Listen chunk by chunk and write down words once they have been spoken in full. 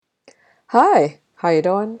Hi, how you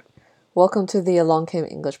doing? Welcome to the Along Came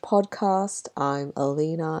English podcast. I'm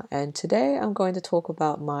Alina, and today I'm going to talk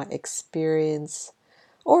about my experience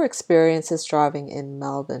or experiences driving in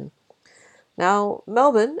Melbourne. Now,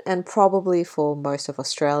 Melbourne, and probably for most of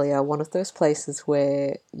Australia, one of those places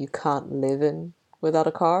where you can't live in without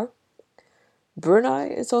a car. Brunei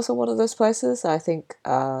is also one of those places. I think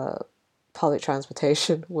public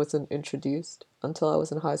transportation wasn't introduced until I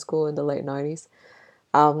was in high school in the late 90s.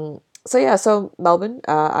 So Melbourne,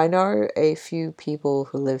 I know a few people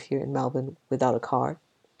who live here in Melbourne without a car,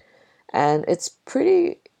 and it's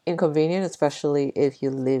pretty inconvenient, especially if you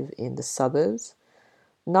live in the suburbs.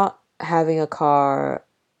 Not having a car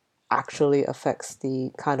actually affects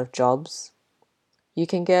the kind of jobs you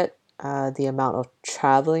can get. The amount of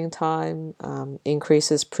traveling time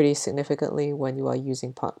increases pretty significantly when you are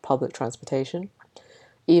using public transportation,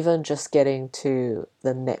 even just getting to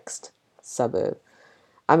the next suburb.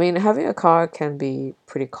 I mean, having a car can be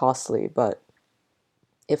pretty costly, but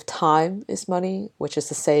if time is money, which is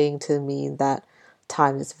a saying to mean that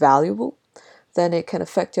time is valuable, then it can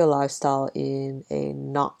affect your lifestyle in a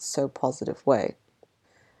not so positive way.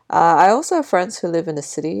 I also have friends who live in the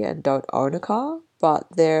city and don't own a car, but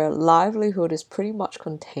their livelihood is pretty much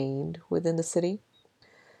contained within the city.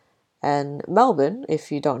 And Melbourne,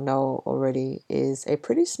 if you don't know already, is a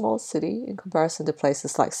pretty small city in comparison to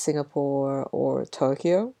places like Singapore or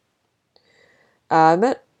Tokyo. I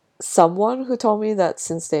met someone who told me that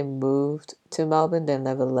since they moved to Melbourne, they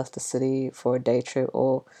never left the city for a day trip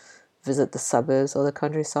or visit the suburbs or the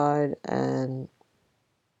countryside, and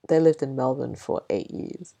they lived in Melbourne for 8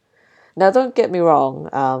 years. Now, don't get me wrong,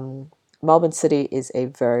 Melbourne City is a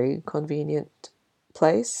very convenient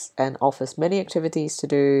place and offers many activities to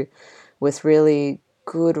do with really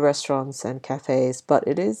good restaurants and cafes, but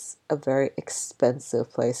it is a very expensive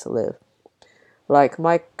place to live. Like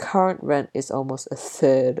my current rent is almost a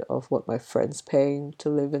third of what my friend's paying to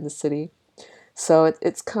live in the city. So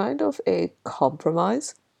it's kind of a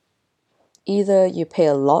compromise. Either you pay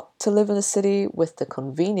a lot to live in the city with the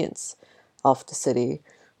convenience of the city,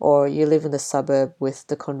 or you live in the suburb with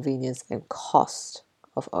the convenience and cost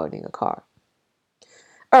of owning a car.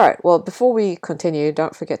 All right, well, before we continue,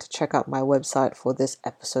 don't forget to check out my website for this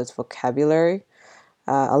episode's vocabulary,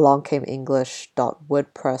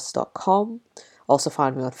 alongcameenglish.wordpress.com. Also,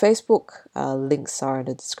 find me on Facebook. Links are in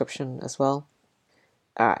the description as well.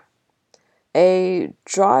 All right. A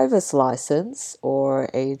driver's license or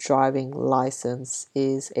a driving license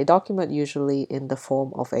is a document usually in the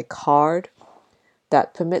form of a card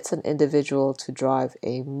that permits an individual to drive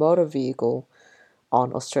a motor vehicle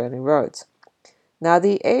on Australian roads. Now,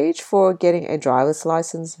 the age for getting a driver's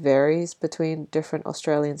license varies between different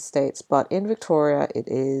Australian states, but in Victoria it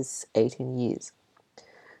is 18 years.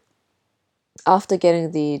 After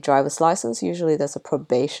getting the driver's license, usually there's a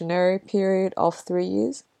probationary period of 3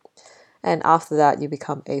 years, and after that, you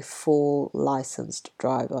become a full licensed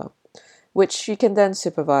driver, which you can then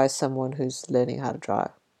supervise someone who's learning how to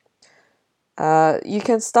drive. You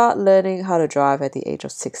can start learning how to drive at the age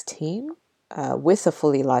of 16, with a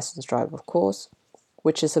fully licensed driver, of course,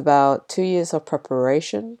 which is about 2 years of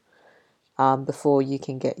preparation before you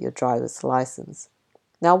can get your driver's license.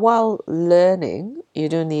 Now, while learning, you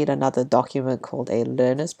do need another document called a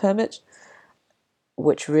learner's permit,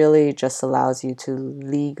 which really just allows you to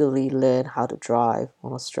legally learn how to drive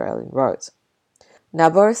on Australian roads. Now,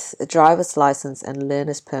 both a driver's license and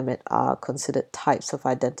learner's permit are considered types of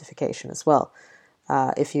identification as well.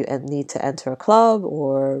 If you need to enter a club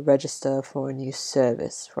or register for a new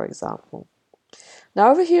service, for example. Now,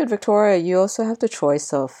 over here in Victoria, you also have the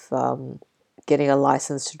choice of getting a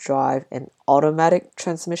license to drive an automatic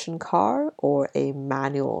transmission car or a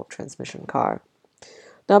manual transmission car.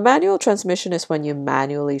 Now, manual transmission is when you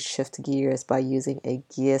manually shift gears by using a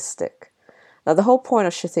gear stick. Now, the whole point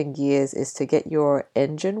of shifting gears is to get your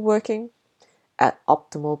engine working at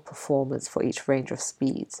optimal performance for each range of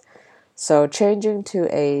speeds. So, changing to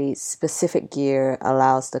a specific gear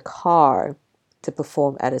allows the car to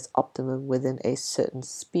perform at its optimum within a certain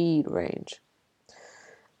speed range.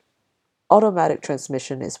 Automatic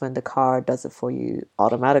transmission is when the car does it for you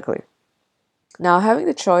automatically. Now, having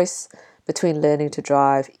the choice between learning to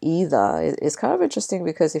drive either is kind of interesting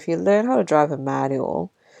because if you learn how to drive a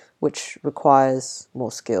manual, which requires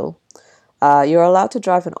more skill, you're allowed to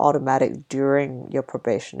drive an automatic during your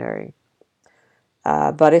probationary.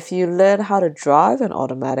 But if you learn how to drive an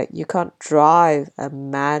automatic, you can't drive a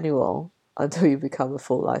manual until you become a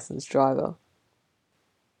full licensed driver.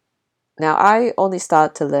 Now, I only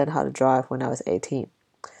started to learn how to drive when I was 18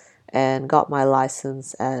 and got my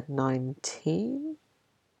license at 19.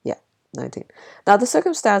 Yeah. 19. Now, the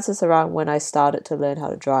circumstances around when I started to learn how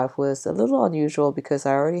to drive was a little unusual because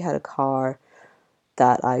I already had a car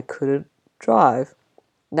that I couldn't drive.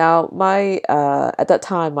 Now, at that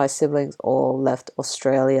time, my siblings all left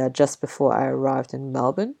Australia just before I arrived in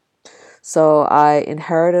Melbourne. So I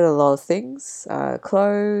inherited a lot of things,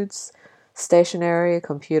 clothes, stationery, a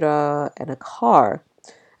computer, and a car.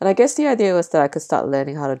 And I guess the idea was that I could start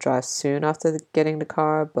learning how to drive soon after getting the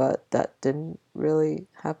car, but that didn't really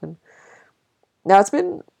happen. Now, it's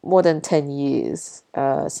been more than 10 years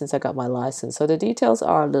since I got my license, so the details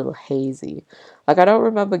are a little hazy. Like, I don't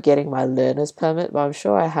remember getting my learner's permit, but I'm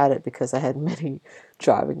sure I had it because I had many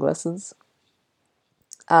driving lessons.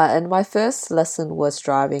 And my first lesson was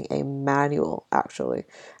driving a manual, actually.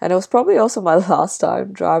 And it was probably also my last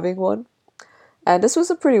time driving one. And this was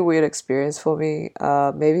a pretty weird experience for me.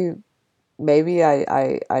 Maybe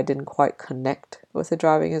I didn't quite connect with the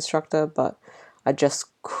driving instructor, but I just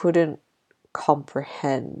couldn't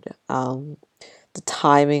comprehend the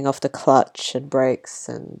timing of the clutch and brakes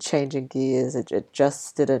and changing gears. It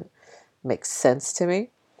just didn't make sense to me.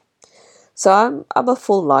 So I'm a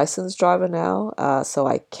full licensed driver now, so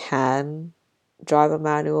I can drive a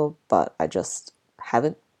manual, but I just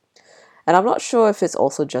haven't. And I'm not sure if it's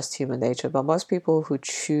also just human nature, but most people who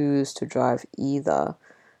choose to drive either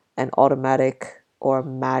an automatic or a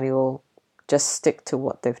manual just stick to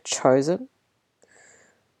what they've chosen.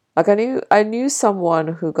 Like I knew someone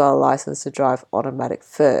who got a license to drive automatic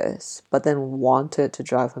first, but then wanted to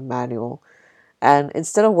drive a manual. And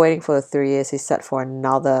instead of waiting for the 3 years, he set for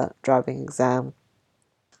another driving exam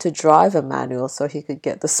to drive a manual so he could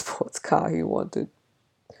get the sports car he wanted.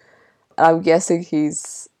 I'm guessing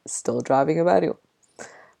he's still driving a manual.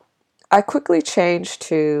 I quickly changed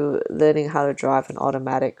to learning how to drive an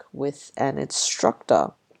automatic with an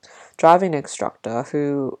instructor, driving instructor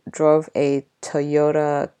who drove a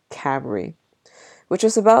Toyota Camry, which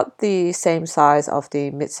was about the same size of the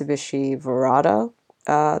Mitsubishi Verada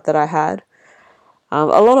that I had. A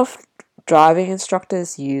lot of driving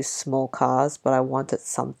instructors use small cars, but I wanted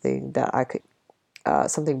something that I could,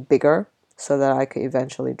 something bigger, so that I could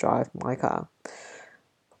eventually drive my car.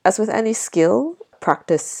 As with any skill,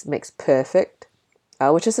 practice makes perfect,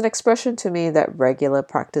 which is an expression to me that regular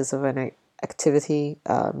practice of an activity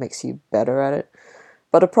makes you better at it.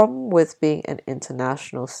 But a problem with being an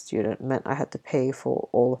international student meant I had to pay for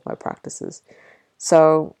all of my practices.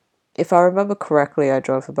 So, if I remember correctly, I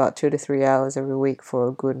drove about 2 to 3 hours every week for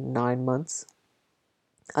a good 9 months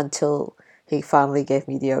until he finally gave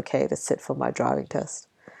me the okay to sit for my driving test.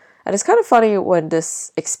 And it's kind of funny when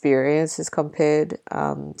this experience is compared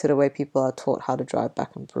to the way people are taught how to drive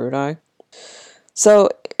back in Brunei. So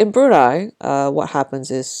in Brunei, what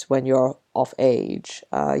happens is when you're of age,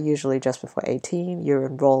 usually just before 18, you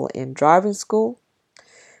enroll in driving school,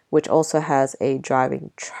 which also has a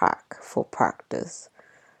driving track for practice.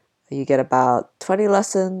 You get about 20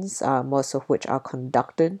 lessons, most of which are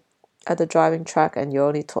conducted at the driving track, and you're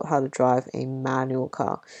only taught how to drive a manual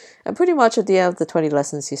car. And pretty much at the end of the 20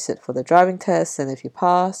 lessons, you sit for the driving test, and if you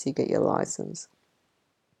pass, you get your license.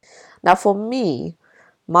 Now, for me,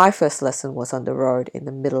 my first lesson was on the road in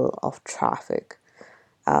the middle of traffic.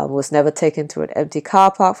 Was never taken to an empty car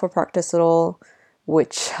park for practice at all,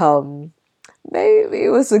 which maybe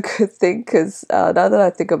was a good thing because now that I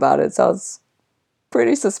think about it, it sounds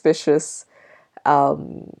pretty suspicious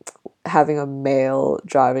having a male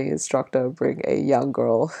driving instructor bring a young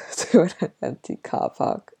girl to an empty car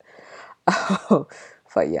park.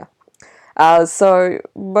 But yeah. So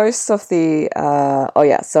most of the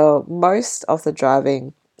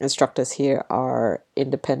driving instructors here are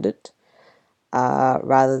independent,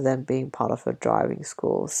 rather than being part of a driving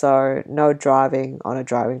school. So no driving on a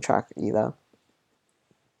driving track either.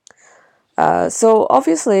 So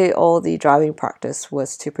obviously, all the driving practice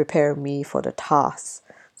was to prepare me for the tasks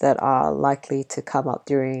that are likely to come up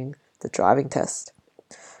during the driving test.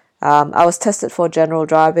 I was tested for general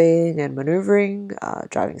driving and maneuvering,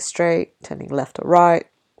 driving straight, turning left or right.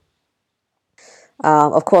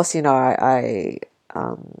 Of course, I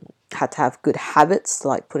had to have good habits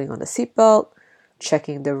like putting on a seatbelt,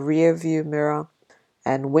 checking the rear view mirror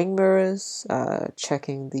and wing mirrors,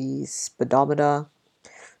 checking the speedometer,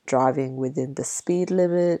 driving within the speed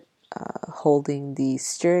limit, holding the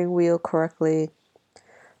steering wheel correctly,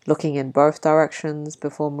 looking in both directions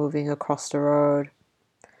before moving across the road,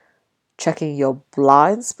 checking your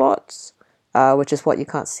blind spots, which is what you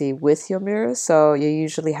can't see with your mirrors. So you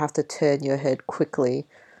usually have to turn your head quickly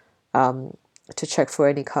to check for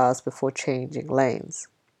any cars before changing lanes.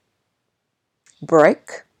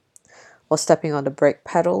 Brake, or stepping on the brake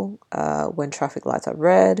pedal when traffic lights are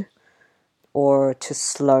red. or to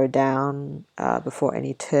slow down before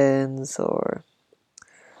any turns or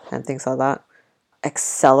and things like that.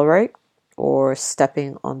 Accelerate or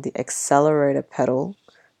stepping on the accelerator pedal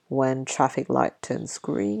when traffic light turns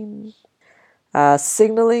green.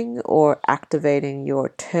 Signaling or activating your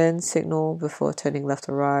turn signal before turning left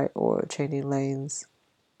or right or changing lanes.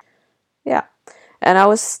 Yeah. And I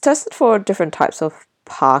was tested for different types of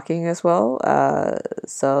parking as well.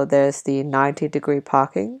 So there's the 90-degree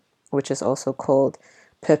parking, which is also called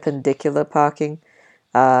perpendicular parking,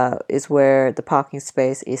 is where the parking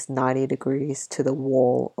space is 90 degrees to the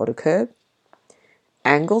wall or the curb.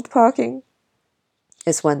 Angled parking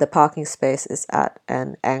is when the parking space is at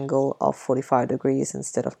an angle of 45 degrees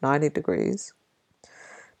instead of 90 degrees.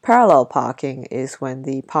 Parallel parking is when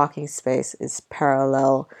the parking space is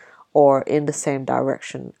parallel or in the same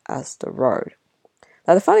direction as the road.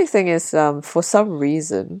 Now, the funny thing is, for some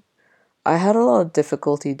reason, I had a lot of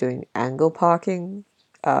difficulty doing angle parking,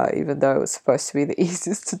 even though it was supposed to be the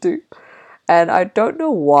easiest to do. And I don't know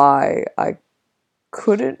why I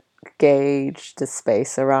couldn't gauge the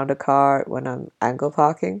space around a car when I'm angle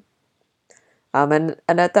parking. And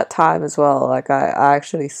at that time as well, like I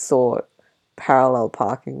actually thought parallel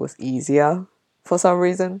parking was easier for some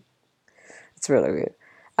reason. It's really weird.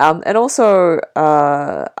 And also,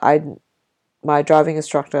 my driving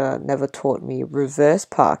instructor never taught me reverse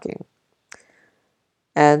parking.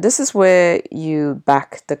 And this is where you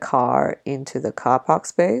back the car into the car park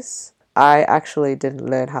space. I actually didn't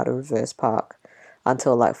learn how to reverse park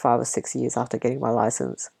until like 5 or 6 years after getting my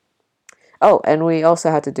license. Oh, and we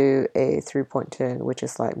also had to do a 3-point turn, which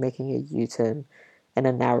is like making a U-turn in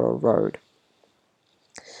a narrow road.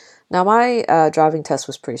 Now, my driving test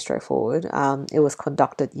was pretty straightforward. It was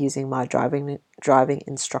conducted using my driving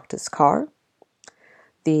instructor's car.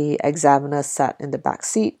 The examiner sat in the back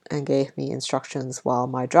seat and gave me instructions while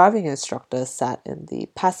my driving instructor sat in the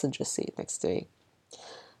passenger seat next to me.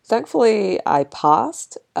 Thankfully, I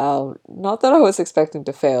passed. Not that I was expecting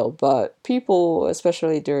to fail, but people,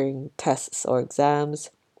 especially during tests or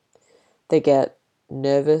exams, they get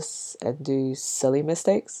nervous and do silly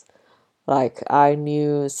mistakes. Like, I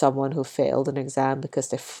knew someone who failed an exam because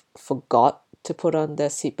they forgot to put on their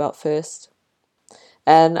seatbelt first.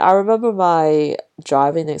 And I remember my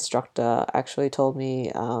driving instructor actually told me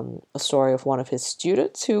a story of one of his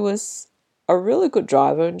students who was a really good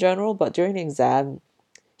driver in general, but during the exam,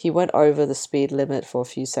 he went over the speed limit for a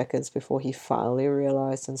few seconds before he finally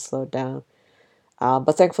realized and slowed down.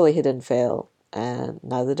 But thankfully, he didn't fail, and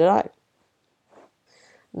neither did I.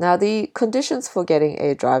 Now, the conditions for getting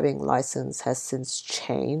a driving license has since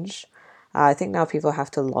changed. I think now people have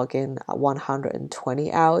to log in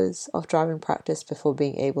 120 hours of driving practice before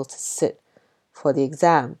being able to sit for the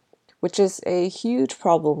exam, which is a huge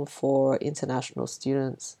problem for international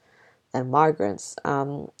students and migrants.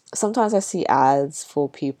 Sometimes I see ads for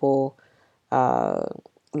people uh,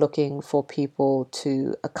 looking for people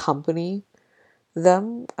to accompany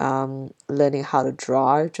them learning how to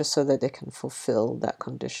drive just so that they can fulfill that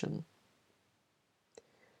condition.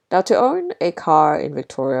 Now, to own a car in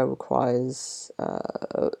Victoria requires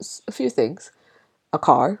a few things. A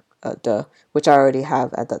car, which I already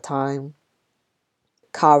have at that time.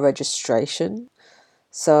 Car registration.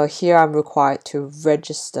 So here I'm required to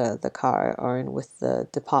register the car I own with the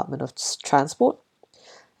Department of Transport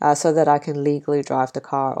so that I can legally drive the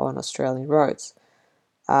car on Australian roads.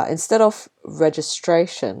 Instead of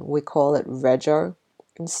registration, we call it rego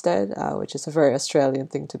instead, which is a very Australian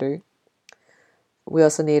thing to do. We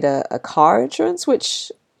also need a car insurance,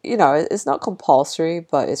 which, it's not compulsory,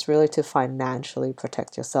 but it's really to financially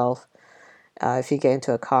protect yourself if you get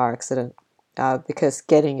into a car accident, because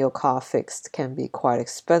getting your car fixed can be quite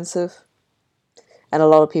expensive, and a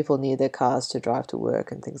lot of people need their cars to drive to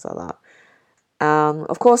work and things like that.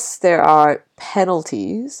 Of course, there are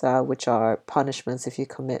penalties, which are punishments if you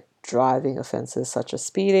commit driving offenses such as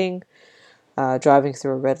speeding, driving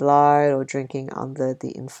through a red light, or drinking under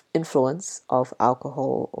the influence of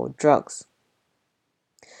alcohol or drugs.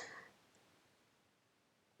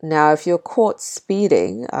 Now, if you're caught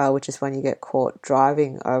speeding, which is when you get caught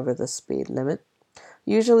driving over the speed limit,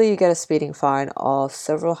 usually you get a speeding fine of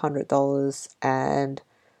several $100s and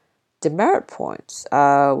demerit points,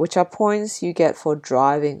 which are points you get for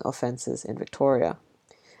driving offences in Victoria.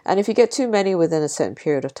 And if you get too many within a certain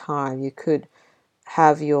period of time, you could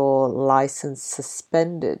have your license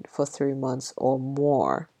suspended for 3 months or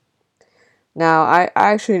more. Now, I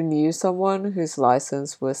actually knew someone whose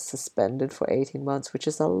license was suspended for 18 months, which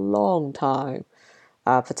is a long time,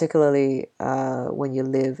 particularly when you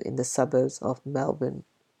live in the suburbs of Melbourne.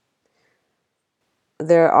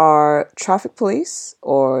 There are traffic police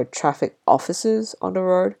or traffic officers on the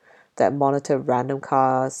road that monitor random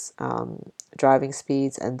cars driving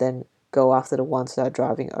speeds and then go after the ones that are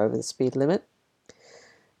driving over the speed limit.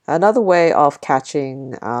 Another way of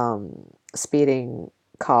catching speeding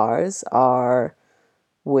cars are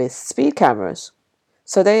with speed cameras.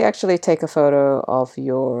 So they actually take a photo of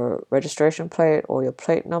your registration plate or your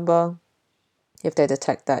plate number if they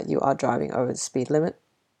detect that you are driving over the speed limit.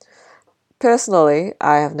 Personally,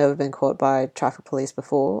 I have never been caught by traffic police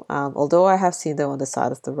before, although I have seen them on the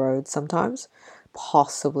side of the road sometimes,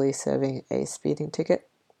 possibly serving a speeding ticket.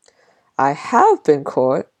 I have been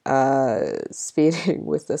caught speeding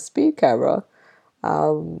with a speed camera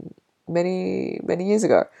many years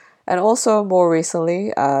ago, and also more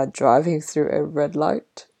recently driving through a red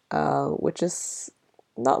light, which is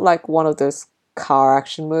not like one of those car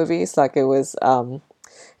action movies. Like it was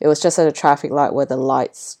just at a traffic light where the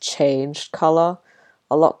lights changed color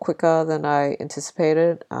a lot quicker than I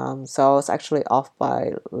anticipated. So I was actually off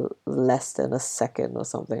by less than a second or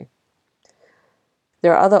something.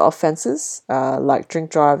 There are other offenses like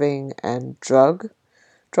drink driving and drug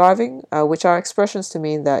driving, which are expressions to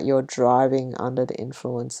mean that you're driving under the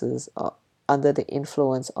influence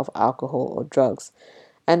of alcohol or drugs,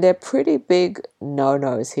 and they're pretty big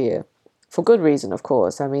no-nos here, for good reason, of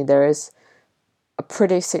course. I mean, there is a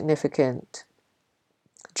pretty significant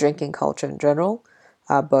drinking culture in general,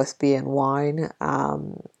 both beer and wine,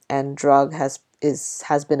 and drug has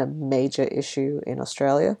been a major issue in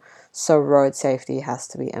Australia. So road safety has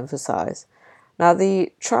to be emphasized. Now,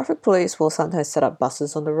 the traffic police will sometimes set up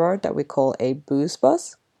buses on the road that we call a booze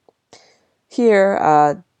bus.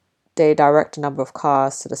 Here, they direct a number of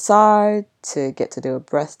cars to the side to get to do a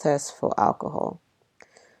breath test for alcohol.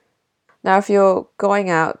 Now, if you're going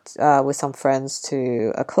out with some friends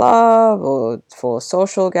to a club or for a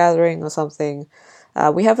social gathering or something,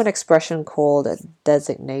 we have an expression called a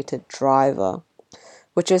designated driver,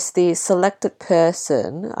 which is the selected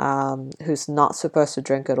person who's not supposed to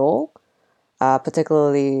drink at all,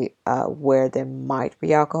 particularly where there might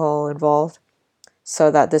be alcohol involved,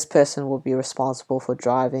 so that this person will be responsible for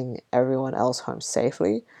driving everyone else home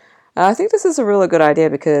safely. And I think this is a really good idea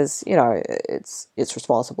because, you know, it's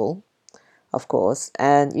responsible, of course,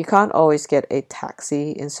 and you can't always get a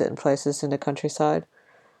taxi in certain places in the countryside.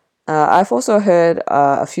 I've also heard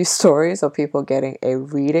a few stories of people getting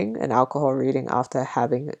an alcohol reading after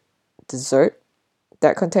having dessert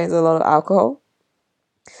that contains a lot of alcohol,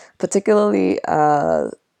 particularly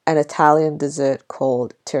an Italian dessert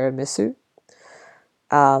called tiramisu,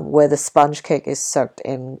 where the sponge cake is soaked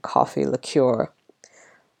in coffee liqueur.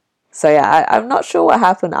 So yeah, I'm not sure what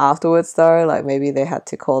happened afterwards though. Like maybe they had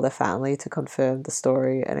to call their family to confirm the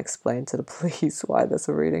story and explain to the police why there's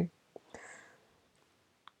a reading.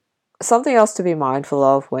 Something else to be mindful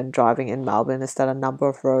of when driving in Melbourne is that a number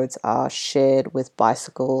of roads are shared with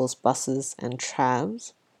bicycles, buses, and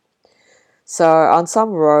trams. So on some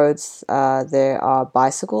roads, there are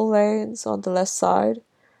bicycle lanes on the left side,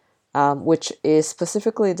 which is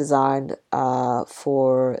specifically designed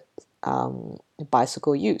for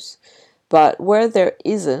bicycle use. But where there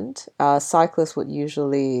isn't, cyclists would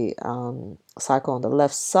usually cycle on the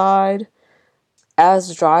left side.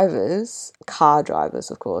 As drivers, car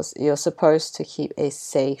drivers, of course, you're supposed to keep a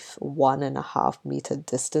safe 1.5 meter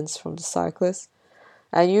distance from the cyclist.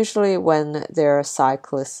 And usually, when there are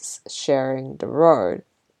cyclists sharing the road,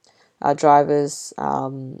 drivers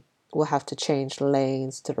will have to change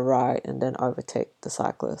lanes to the right and then overtake the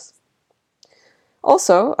cyclist.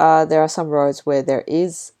 Also, there are some roads where there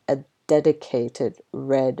is a dedicated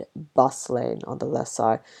red bus lane on the left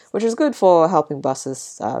side, which is good for helping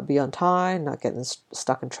buses be on time, not getting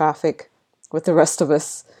stuck in traffic with the rest of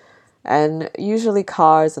us. And usually,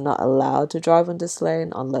 cars are not allowed to drive on this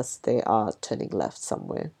lane unless they are turning left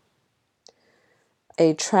somewhere.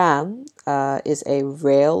 A tram is a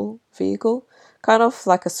rail vehicle, kind of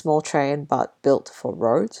like a small train but built for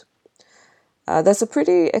roads. There's a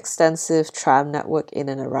pretty extensive tram network in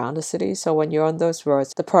and around the city, so when you're on those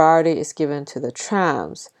roads, the priority is given to the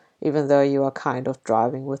trams, even though you are kind of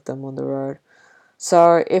driving with them on the road.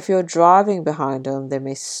 So if you're driving behind them, they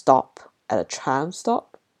may stop at a tram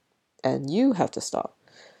stop, and you have to stop.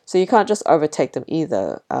 So you can't just overtake them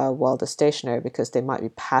either while they're stationary because there might be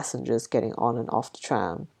passengers getting on and off the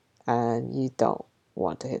tram, and you don't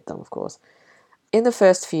want to hit them, of course. In the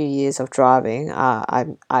first few years of driving,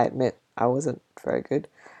 I admit I wasn't very good.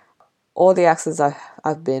 All the accidents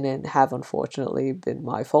I've been in have unfortunately been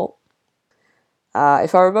my fault.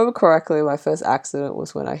 If I remember correctly, my first accident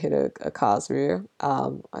was when I hit a car's rear.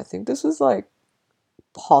 I think this was like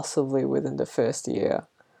possibly within the first year.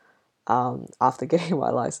 after getting my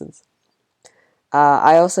license.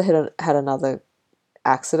 I also had another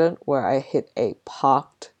accident where I hit a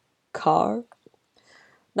parked car.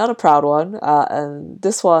 Not a proud one, and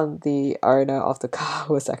this one, the owner of the car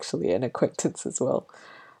was actually an acquaintance as well.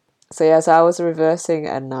 So yes, I was reversing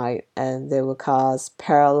at night, and there were cars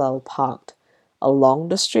parallel parked along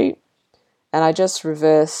the street, and I just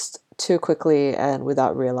reversed too quickly and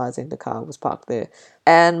without realizing the car was parked there.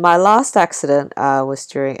 And my last accident was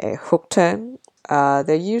during a hook turn.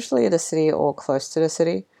 They're usually in the city or close to the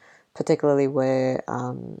city, particularly where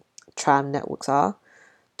tram networks are,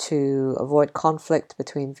 to avoid conflict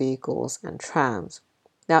between vehicles and trams.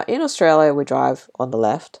 Now, in Australia, we drive on the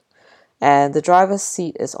left, and the driver's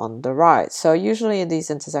seat is on the right. So, usually in these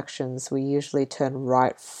intersections, we usually turn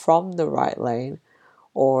right from the right lane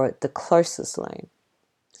or the closest lane.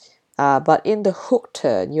 But in the hook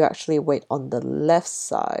turn, you actually wait on the left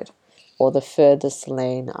side or the furthest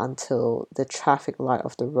lane until the traffic light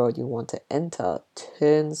of the road you want to enter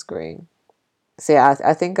turns green. So yeah,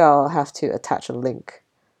 I think I'll have to attach a link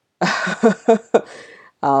to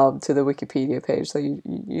the Wikipedia page so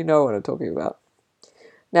you know what I'm talking about.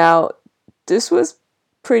 Now, this was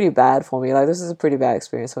pretty bad for me. Like, this is a pretty bad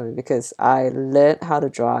experience for me because I learned how to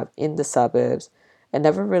drive in the suburbs and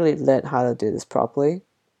never really learned how to do this properly,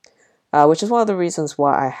 which is one of the reasons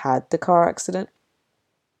why I had the car accident.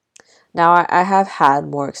 Now, I have had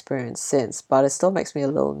more experience since, but it still makes me a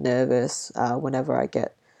little nervous whenever I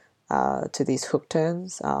get to these hook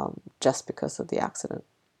turns just because of the accident.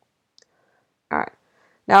 All right.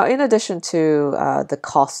 Now, in addition to the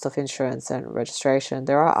cost of insurance and registration,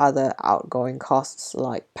 there are other outgoing costs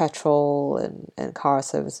like petrol and car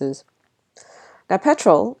services. Now,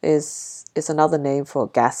 petrol is another name for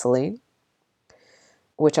gasoline,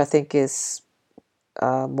 which I think is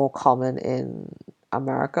more common in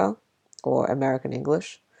America or American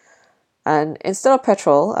English. And instead of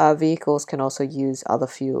petrol, vehicles can also use other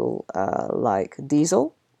fuel like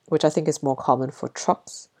diesel, which I think is more common for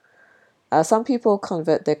trucks. Some people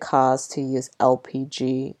convert their cars to use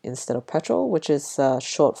LPG instead of petrol, which is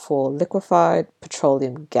short for liquefied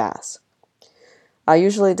petroleum gas.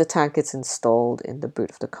 Usually, the tank is installed in the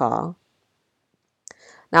boot of the car.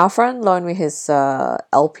 Now, a friend loaned me his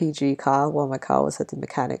LPG car while my car was at the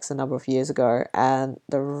mechanics a number of years ago, and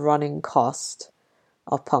the running cost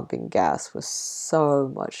of pumping gas was so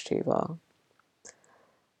much cheaper.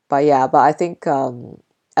 But I think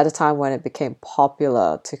at the time when it became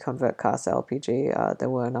popular to convert cars to LPG, there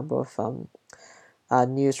were a number of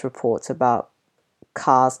news reports about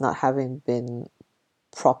cars not having been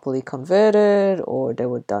properly converted, or they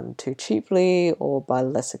were done too cheaply, or by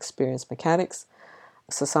less experienced mechanics.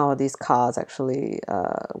 So some of these cars actually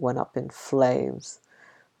went up in flames,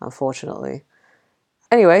 unfortunately.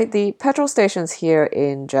 Anyway, the petrol stations here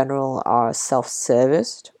in general are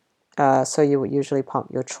self-serviced. So you would usually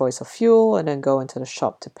pump your choice of fuel and then go into the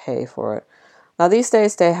shop to pay for it. Now these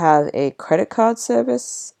days they have a credit card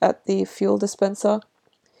service at the fuel dispenser,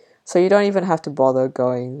 so you don't even have to bother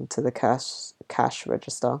going to the cash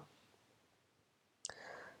register.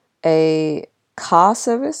 A car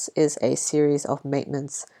service is a series of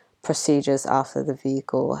maintenance procedures after the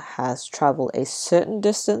vehicle has traveled a certain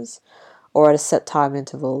distance or at a set time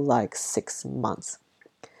interval like 6 months.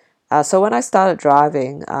 So when I started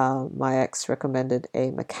driving, my ex recommended a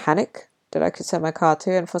mechanic that I could send my car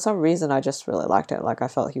to, and for some reason I just really liked it. Like, I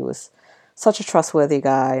felt he was such a trustworthy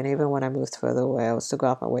guy, and even when I moved further away, I would still go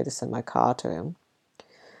out my way to send my car to him.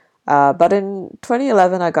 But in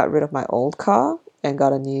 2011, I got rid of my old car and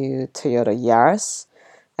got a new Toyota Yaris,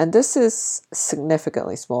 and this is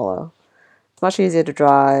significantly smaller. It's much easier to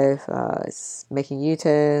drive. It's making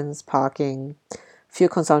U-turns, parking. Fuel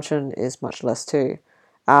consumption is much less too.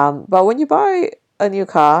 But when you buy a new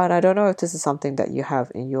car, and I don't know if this is something that you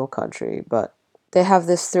have in your country, but they have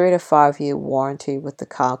this 3 to 5 year warranty with the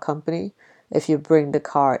car company if you bring the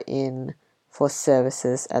car in for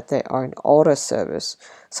services at their own auto service.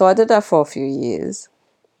 So I did that for a few years.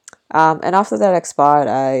 And after that expired,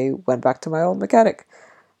 I went back to my old mechanic.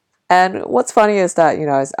 And what's funny is that,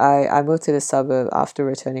 I moved to the suburb after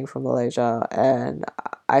returning from Malaysia, and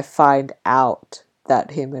I find out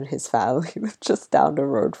that him and his family live just down the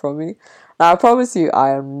road from me. Now, I promise you,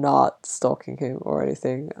 I am not stalking him or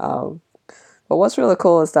anything. But what's really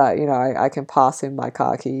cool is that, I can pass him my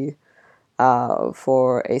car key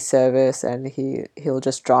for a service, and he'll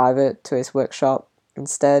just drive it to his workshop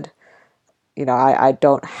instead. I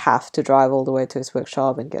don't have to drive all the way to his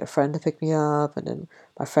workshop and get a friend to pick me up, and then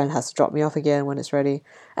my friend has to drop me off again when it's ready.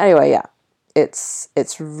 Anyway, yeah, it's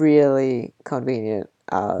really convenient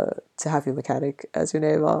to have your mechanic as your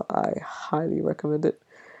neighbor. I highly recommend it.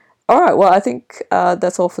 All right, well, I think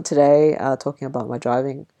that's all for today, talking about my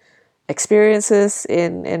driving experiences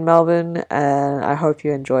in Melbourne, and I hope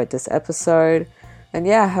you enjoyed this episode. And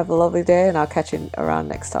yeah, have a lovely day, and I'll catch you around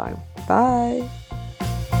next time. Bye.